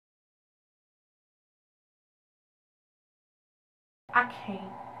I can't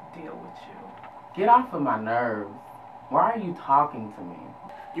deal with you. Get off of my nerves. Why are you talking to me?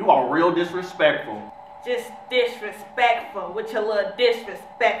 You are real disrespectful. Just disrespectful with your little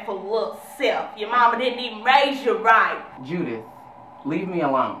disrespectful little self. Your mama didn't even raise you right. Judith, leave me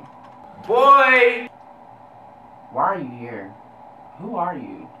alone. Boy! Why are you here? Who are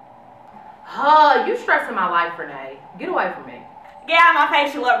you? You stressing my life, Renee. Get away from me. Get out of my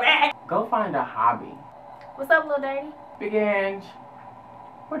face, you little rat. Go find a hobby. What's up, Lil Dirty? Big Ange,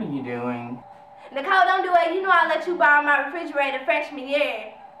 what are you doing? Nicole, don't do it. You know I let you borrow my refrigerator freshman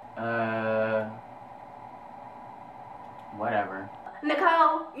year. Whatever.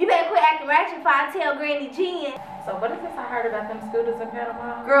 Nicole, you better quit acting ratchet before I tell Granny Jen. So what is this I heard about them scooters in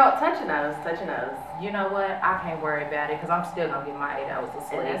Panama? Girl, touch your nose, touch your nose. You know what? I can't worry about it because I'm still going to get my 8 hours of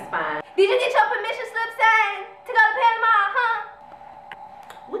sleep. And that's fine. Did you get your permission slip signed to go to Panama, huh?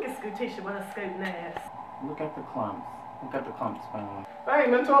 Look at Scootisha with her scooting ass. Look at the clumps. Look at the clumps, man. Hey,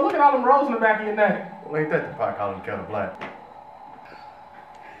 Mentor, look at all them rolls in the back of your neck. Well, ain't that the pot calling the kettle black?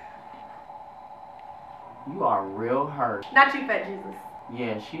 You are real hurt. Not you, Fat Jesus.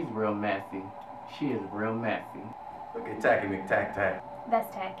 Yeah, she's real messy. She is real messy. Look at Tacky McTack.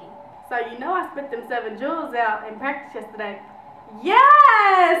 That's tacky. So you know I spit them 7 jewels out in practice yesterday.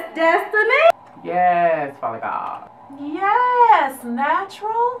 Yes, Destiny. Yes, Father God. Yes,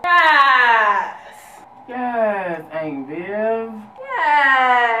 natural. Yes. Yes, Aunt Viv.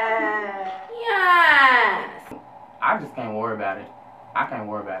 Yes. Yes. I just can't worry about it. I can't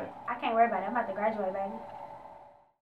worry about it. I can't worry about it. I'm about to graduate, baby.